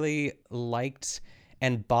 and I really liked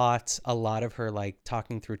and bought a lot of her like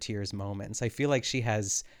talking through tears moments. I feel like she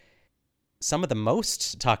has some of the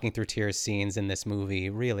most talking through tears scenes in this movie,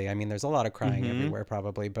 really. I mean, there's a lot of crying everywhere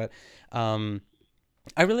probably, but I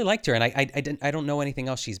really liked her, and I don't know anything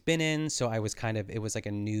else she's been in, so it was like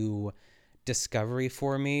a new discovery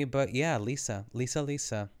for me. But yeah, Lisa.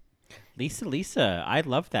 I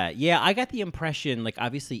love that. Yeah, I got the impression, like,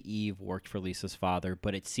 obviously Eve worked for Lisa's father,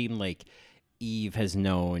 but it seemed like Eve has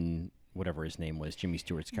known whatever his name was, Jimmy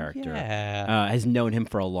Stewart's character, has known him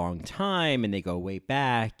for a long time, and they go way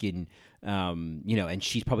back, and and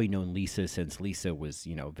she's probably known Lisa since Lisa was,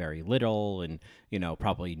 very little, and,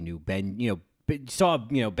 probably knew Ben, saw,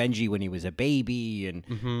 Benji when he was a baby, and,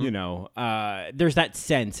 there's that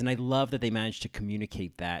sense, and I love that they managed to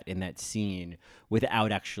communicate that in that scene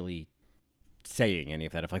without actually saying any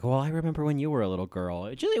of that, of like, well, I remember when you were a little girl.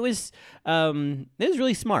 It was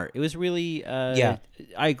really smart. It was really, I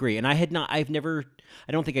agree. And I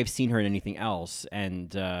don't think I've seen her in anything else.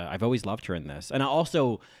 And I've always loved her in this. And I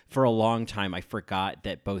also, for a long time, I forgot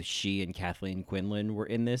that both she and Kathleen Quinlan were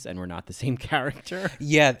in this and were not the same character.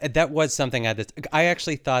 Yeah, that was something I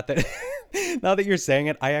actually thought that, now that you're saying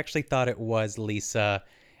it, I actually thought it was Lisa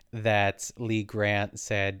that Lee Grant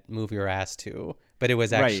said, move your ass to. But it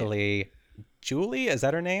was actually... Right. Julie, is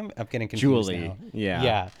that her name? I'm getting confused now.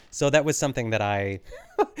 Yeah. So that was something that I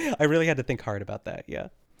really had to think hard about that. Yeah.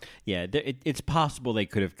 It's possible they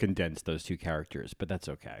could have condensed those two characters, but that's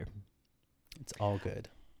okay. It's all good.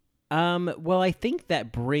 Well, I think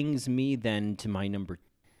that brings me then to my number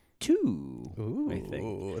 2. Ooh, I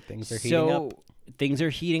think things are heating up. Things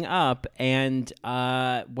are heating up, and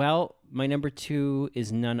my number 2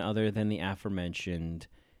 is none other than the aforementioned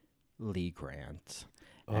Lee Grant.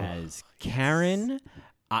 As Karen.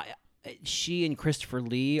 She and Christopher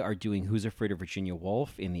Lee are doing Who's Afraid of Virginia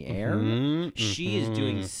Woolf in the air. She is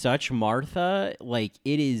doing such Martha. Like,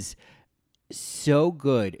 it is so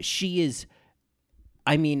good. She is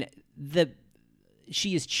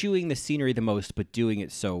chewing the scenery the most, but doing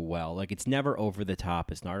it so well. Like, it's never over the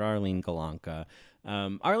top. It's not Arlene Galanka.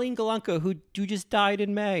 Arlene Galanka, who just died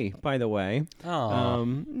in May, by the way.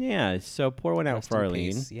 Oh. So pour one out Rest for in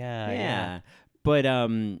Arlene. peace. Yeah. But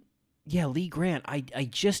Lee Grant, I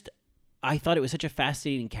thought it was such a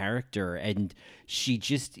fascinating character, and she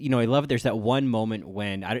just, I love it. There's that one moment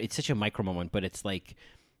when it's such a micro moment, but it's like,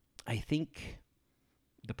 I think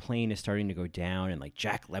the plane is starting to go down, and like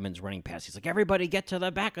Jack Lemmon's running past. He's like, everybody get to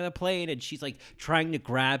the back of the plane, and she's like trying to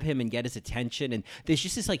grab him and get his attention. And there's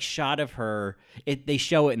just this like shot of her. They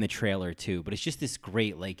show it in the trailer too, but it's just this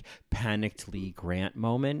great like panicked Lee Grant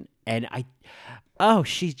moment, and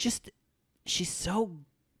she's so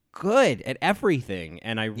good at everything.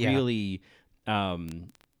 And I really,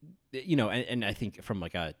 and I think from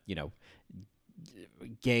like a,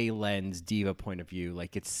 gay lens diva point of view,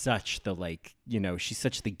 like it's such the like, she's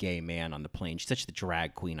such the gay man on the plane. She's such the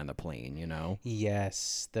drag queen on the plane,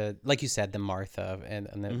 Yes. Like you said, the Martha and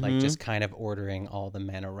the, like just kind of ordering all the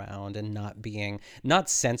men around and not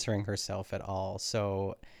censoring herself at all.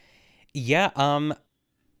 So yeah,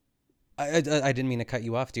 I didn't mean to cut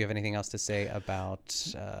you off. Do you have anything else to say about,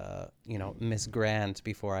 Miss Grant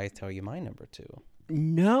before I tell you my number 2?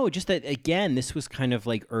 No, just that, again, this was kind of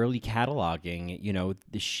like early cataloging.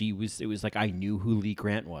 It was like I knew who Lee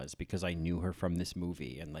Grant was because I knew her from this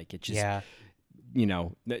movie. And like it just, that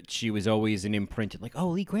she was always an imprint. Like, oh,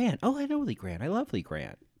 Lee Grant. Oh, I know Lee Grant. I love Lee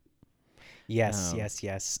Grant. Yes.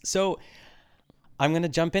 So I'm going to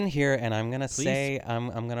jump in here and I'm going to say I'm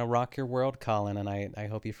going to rock your world, Colin, and I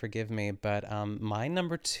hope you forgive me. But my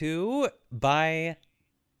number 2 by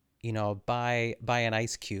an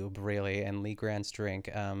Ice Cube, really, and Lee Grant's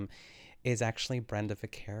drink, is actually Brenda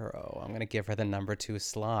Vaccaro. I'm going to give her the number 2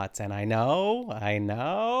 slot. And I know.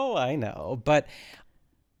 But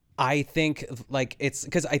I think like it's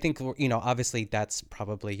because I think, you know, obviously that's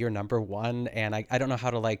probably your number 1. And I don't know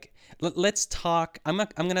how to like, let's talk. I'm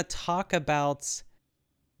going to talk about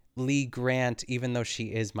Lee Grant, even though she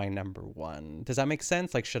is my number 1. Does that make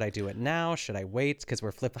sense? Like, should I do it now? Should I wait? Because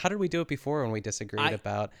we're flipped. How did we do it before when we disagreed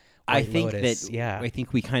about White Lotus? I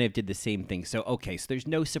think we kind of did the same thing. So, okay, so there's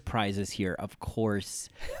no surprises here. Of course,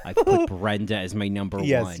 I put Brenda as my number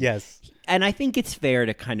 1. Yes. And I think it's fair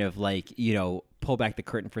to kind of like, you know, pull back the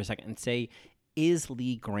curtain for a second and say, is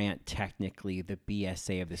Lee Grant technically the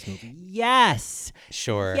BSA of this movie? Yes.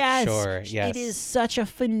 Sure. Yes. Yes. It is such a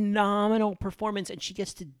phenomenal performance, and she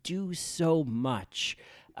gets to do so much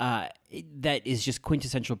that is just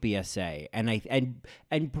quintessential BSA.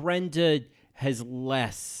 And Brenda has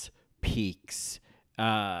less peaks.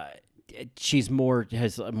 She's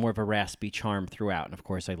has more of a raspy charm throughout, and of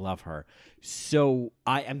course I love her. So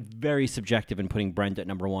I am very subjective in putting Brenda at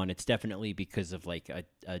number 1. It's definitely because of like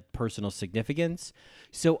a personal significance.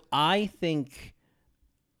 So I think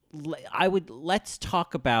let's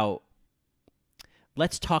talk about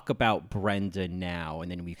Brenda now,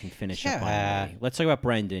 and then we can finish up on Lee. Let's talk about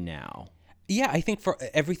Brenda now. Yeah, I think for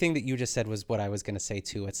everything that you just said was what I was going to say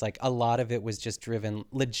too. It's like a lot of it was just driven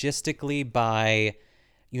logistically by,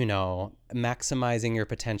 you know, maximizing your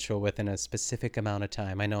potential within a specific amount of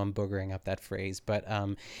time. I know I'm boogering up that phrase, but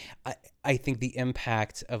I think the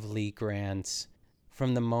impact of Lee Grant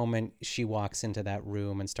from the moment she walks into that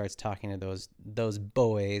room and starts talking to those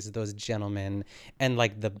boys, those gentlemen, and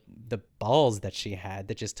like the balls that she had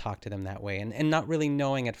that just talked to them that way, and not really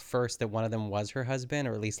knowing at first that one of them was her husband,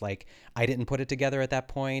 or at least like I didn't put it together at that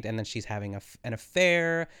point, and then she's having an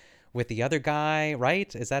affair with the other guy,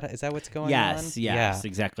 right? Is that what's going on? Yes,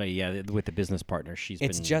 exactly. Yeah, with the business partner, it's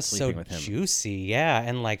been just sleeping so with him. Juicy, yeah,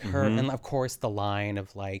 and like her, and of course the line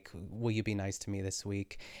of like, "Will you be nice to me this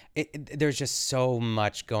week?" There's just so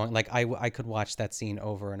much going. Like I could watch that scene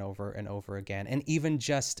over and over and over again, and even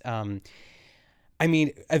just, I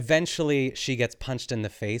mean, eventually she gets punched in the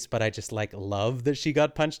face, but I just like love that she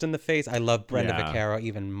got punched in the face. I love Brenda Vaccaro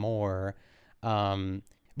even more.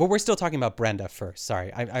 But we're still talking about Brenda first. Sorry,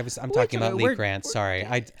 I'm talking about Lee Grant. Sorry,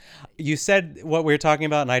 you said what we were talking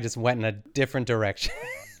about, and I just went in a different direction.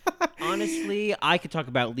 Honestly, I could talk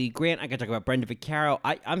about Lee Grant. I could talk about Brenda Vaccaro.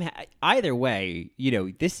 I'm either way. You know,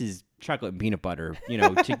 this is chocolate and peanut butter. You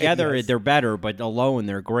know, together yes. They're better, but alone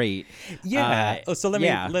they're great. Yeah. So let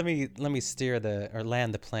me steer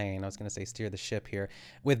land the plane. I was gonna say steer the ship here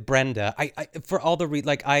with Brenda. I for all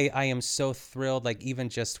the I am so thrilled. Like even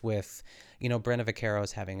just with, you know, Brenda Vaccaro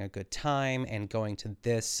is having a good time and going to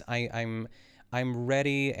this. I'm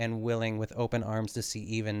ready and willing with open arms to see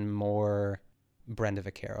even more Brenda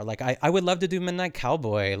Vaccaro. Like I would love to do Midnight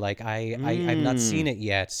Cowboy. Like I've not seen it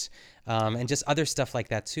yet, and just other stuff like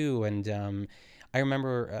that too. And I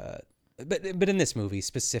remember, but in this movie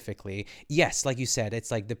specifically, yes, like you said, it's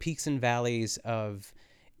like the peaks and valleys of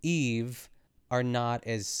Eve are not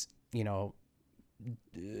as, you know,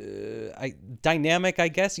 dynamic, I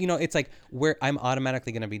guess. You know, it's like where I'm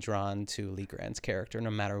automatically going to be drawn to Lee Grant's character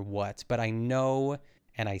no matter what. But I know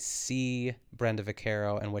and I see Brenda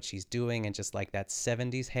Vaccaro and what she's doing, and just like that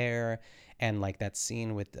 70s hair and like that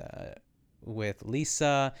scene with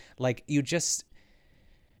Lisa, like I just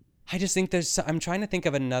think I'm trying to think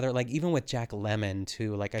of another, like even with Jack Lemmon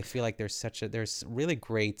too, like I feel like there's really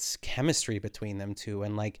great chemistry between them two,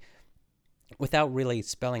 and like without really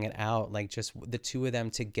spelling it out, like just the two of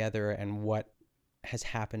them together and what has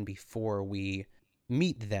happened before we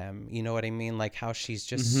meet them, you know what I mean? Like how she's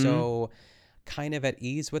just so kind of at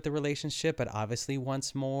ease with the relationship, but obviously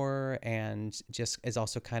wants more, and just is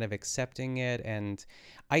also kind of accepting it. And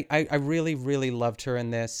I really, really loved her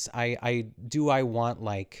in this. I want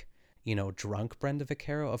like, you know, drunk Brenda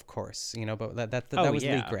Vaccaro, of course, you know, but that was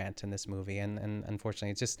Lee Grant in this movie, and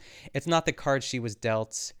unfortunately it's not the card she was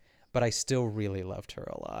dealt, but I still really loved her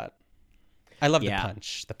a lot. I love the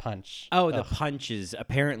punch. Oh, the punch is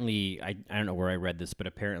apparently, I don't know where I read this, but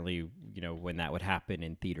apparently, you know, when that would happen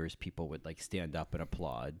in theaters, people would like stand up and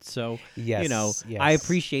applaud. So, you know, I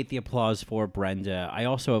appreciate the applause for Brenda. I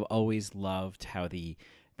also have always loved how the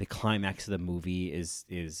climax of the movie is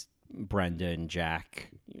Brenda and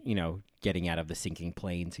Jack, you know, getting out of the sinking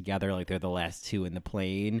plane together. Like they're the last two in the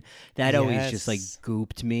plane. That always just like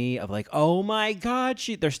gooped me of like, oh my God,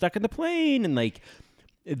 they're stuck in the plane. And like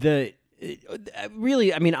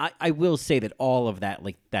really, I mean, I will say that all of that,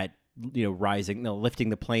 like that, you know, lifting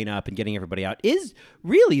the plane up and getting everybody out is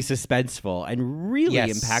really suspenseful and really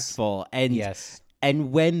impactful. And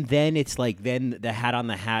And when then it's like then the hat on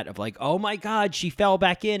the hat of like, oh my God, she fell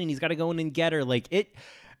back in and he's got to go in and get her. Like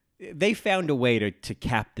they found a way to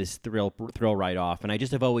cap this thrill right off. And I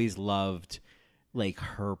just have always loved like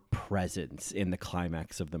her presence in the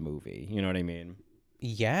climax of the movie. You know what I mean?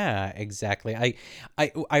 Yeah, exactly.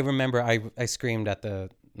 I remember I screamed at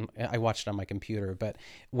I watched it on my computer, but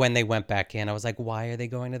when they went back in, I was like, why are they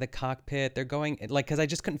going to the cockpit? They're going like, cause I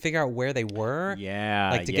just couldn't figure out where they were.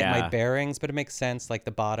 Yeah. Like to get my bearings, but it makes sense. Like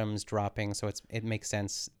the bottom's dropping. So it makes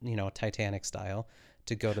sense, Titanic style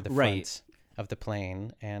to go to the front of the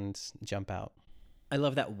plane and jump out. I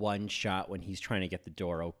love that one shot when he's trying to get the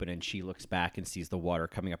door open and she looks back and sees the water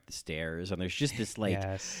coming up the stairs. And there's just this like,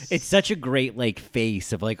 It's such a great like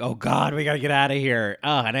face of like, oh God, we got to get out of here.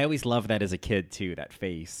 Oh, and I always loved that as a kid too, that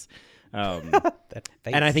face. That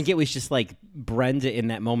face. And I think it was just like Brenda in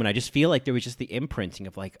that moment. I just feel like there was just the imprinting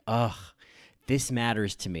of like, ugh, this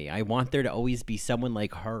matters to me. I want there to always be someone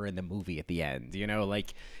like her in the movie at the end,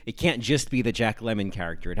 like it can't just be the Jack Lemmon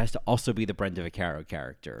character. It has to also be the Brenda Vaccaro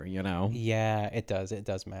character, Yeah, it does. It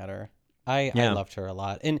does matter. I loved her a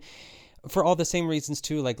lot. And for all the same reasons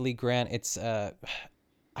too, like Lee Grant, it's, I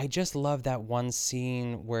just love that one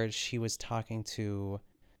scene where she was talking to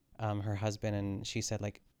her husband and she said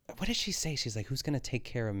like, what did she say? She's like, who's going to take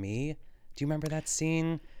care of me? Do you remember that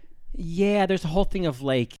scene? Yeah, there's a whole thing of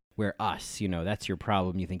like, we're us, that's your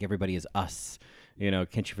problem. You think everybody is us,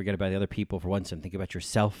 can't you forget about the other people for once and think about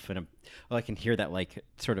yourself? And I can hear that like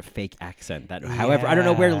sort of fake accent that, however, I don't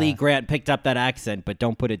know where Lee Grant picked up that accent, but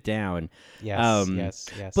don't put it down. Yes.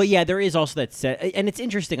 But yeah, there is also that and it's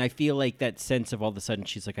interesting. I feel like that sense of all of a sudden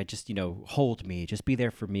she's like, I just, hold me, just be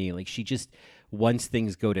there for me. Like she just, once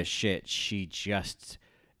things go to shit, she just,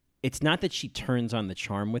 it's not that she turns on the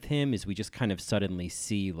charm with him, is we just kind of suddenly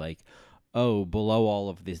see like, oh, below all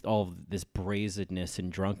of this brazenness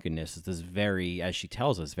and drunkenness is this very, as she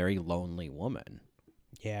tells us, very lonely woman.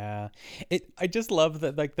 Yeah. I just love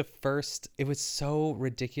that, like, it was so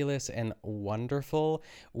ridiculous and wonderful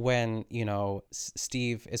when,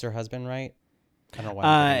 Steve is her husband, right? I don't know why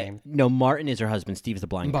I'm getting the name. No, Martin is her husband. Steve's the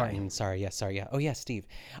blind guy. Martin, sorry. Yeah. Oh, yeah, Steve.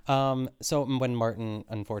 So when Martin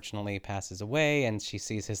unfortunately passes away and she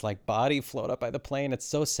sees his like body float up by the plane, it's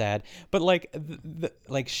so sad. But like,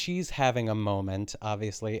 like she's having a moment,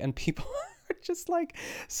 obviously, and people are just like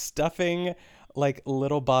stuffing like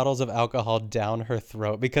little bottles of alcohol down her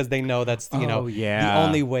throat because they know that's the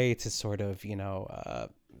only way to sort of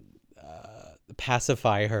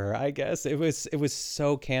pacify her. I guess it was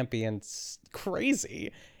so campy and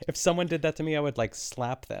crazy. If someone did that to me, I would like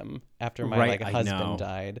slap them after my husband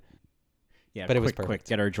died. Yeah, but it was quick,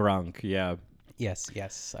 get her drunk. Yeah.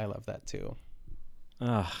 Yes, I love that too.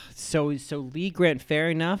 So Lee Grant, fair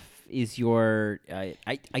enough, is your I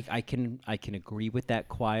can agree with that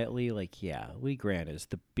quietly. Like, yeah, Lee Grant is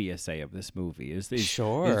the BSA of this movie. Is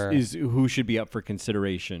who should be up for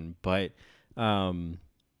consideration, but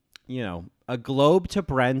a globe to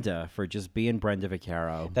Brenda for just being Brenda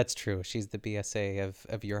Vaccaro. That's true. She's the BSA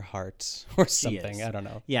of your heart or something. I don't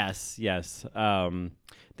know. Yes. The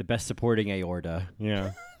best supporting aorta.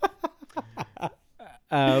 Yeah.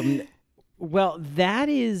 Well,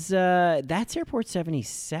 that's Airport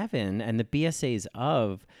 77 and the BSAs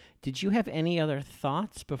of. Did you have any other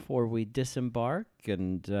thoughts before we disembark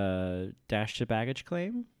and dash to baggage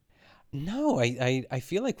claim? No, I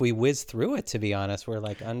feel like we whizzed through it, to be honest. We're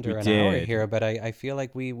like under an hour here, but I feel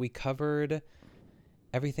like we covered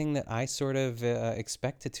everything that I sort of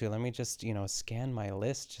expected to. Let me just, scan my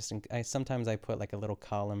list. Sometimes I put like a little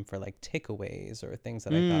column for like takeaways or things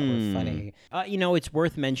that I thought were funny. It's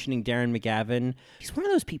worth mentioning Darren McGavin. He's one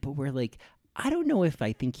of those people where like, I don't know if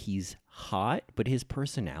I think he's hot, but his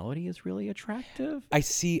personality is really attractive.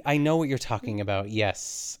 I know what you're talking about.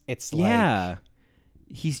 Yes. It's like... Yeah.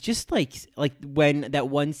 He's just like when that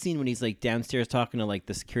one scene when he's like downstairs talking to like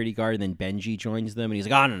the security guard and then Benji joins them and he's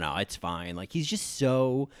like, oh, no, it's fine. Like he's just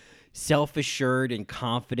so self-assured and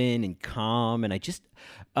confident and calm. And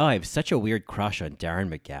I have such a weird crush on Darren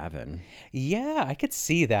McGavin. Yeah, I could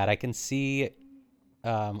see that. I can see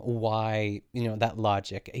why, that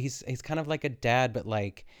logic. He's kind of like a dad, but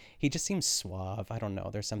like he just seems suave. I don't know.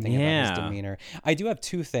 There's something about his demeanor. I do have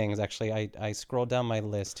two things, actually. I scrolled down my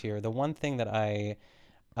list here. The one thing that I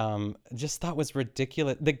just thought was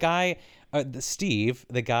ridiculous. The guy, Steve,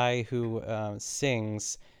 the guy who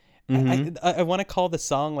sings, I want to call the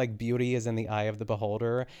song like "Beauty is in the Eye of the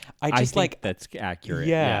Beholder." I think that's accurate.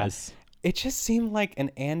 Yeah, yes. It just seemed like an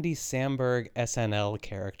Andy Samberg SNL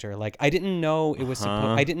character. Like I didn't know it was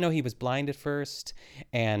I didn't know he was blind at first,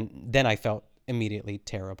 and then I felt immediately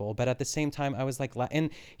terrible, but at the same time I was like, and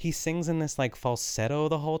he sings in this like falsetto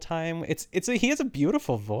the whole time. He has a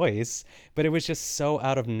beautiful voice, but it was just so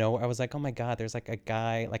out of nowhere. I was like, oh my God, there's like a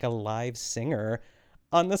guy, like a live singer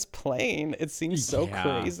on this plane. It seems so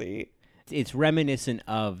crazy. It's reminiscent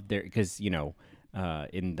of because in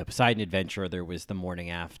the Poseidon Adventure, there was The Morning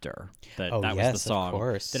After. That was the song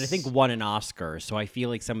that I think won an Oscar. So I feel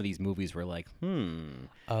like some of these movies were like, that's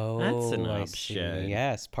an option.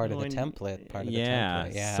 Yes, part of the template.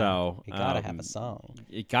 Yeah. So you gotta have a song.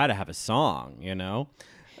 You gotta have a song, Yeah.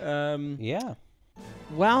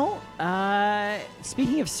 Well,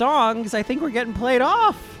 speaking of songs, I think we're getting played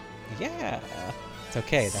off. Yeah. It's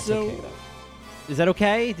okay. That's okay, though. Is that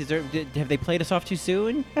okay? Have they played us off too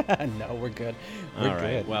soon? No, we're good. We're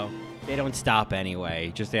good. Well, they don't stop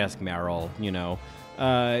anyway. Just ask Meryl,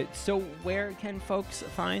 So where can folks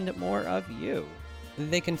find more of you?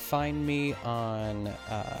 They can find me on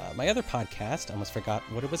my other podcast. I almost forgot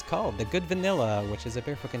what it was called. The Good Vanilla, which is a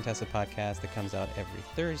Barefoot Contessa podcast that comes out every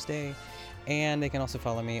Thursday. And they can also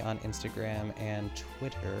follow me on Instagram and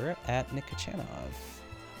Twitter at Nick Kachanov.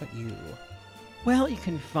 How about you? Well, you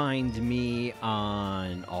can find me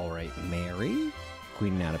on All Right Mary,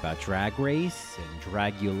 tweeting out about Drag Race and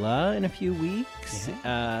Dragula in a few weeks.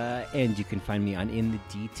 And you can find me on In the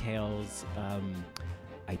Details.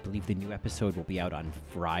 I believe the new episode will be out on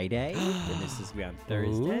Friday, and this is on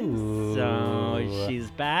Thursday. Ooh. So she's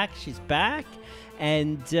back.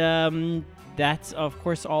 And that's, of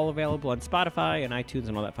course, all available on Spotify and iTunes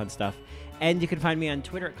and all that fun stuff. And you can find me on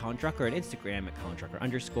Twitter at Colin Drucker and Instagram at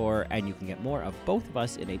ColinDrucker_. And you can get more of both of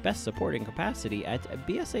us in a best supporting capacity at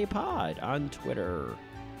BSA Pod on Twitter.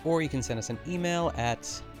 Or you can send us an email at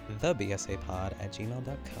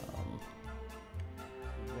thebsapod@gmail.com.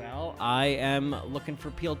 Well, I am looking for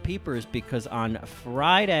peeled peepers because on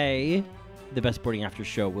Friday, the Best Boarding After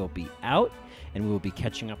show will be out. And we will be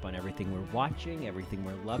catching up on everything we're watching, everything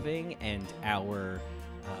we're loving, and our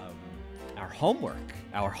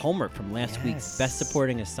homework from last week's Best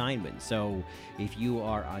Supporting Assignment. So if you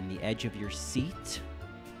are on the edge of your seat,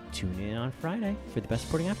 tune in on Friday for the Best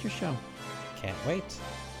Supporting After show. Can't wait.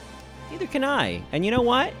 Neither can I. And you know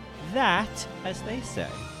what? That, as they say,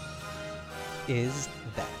 is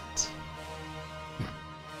that.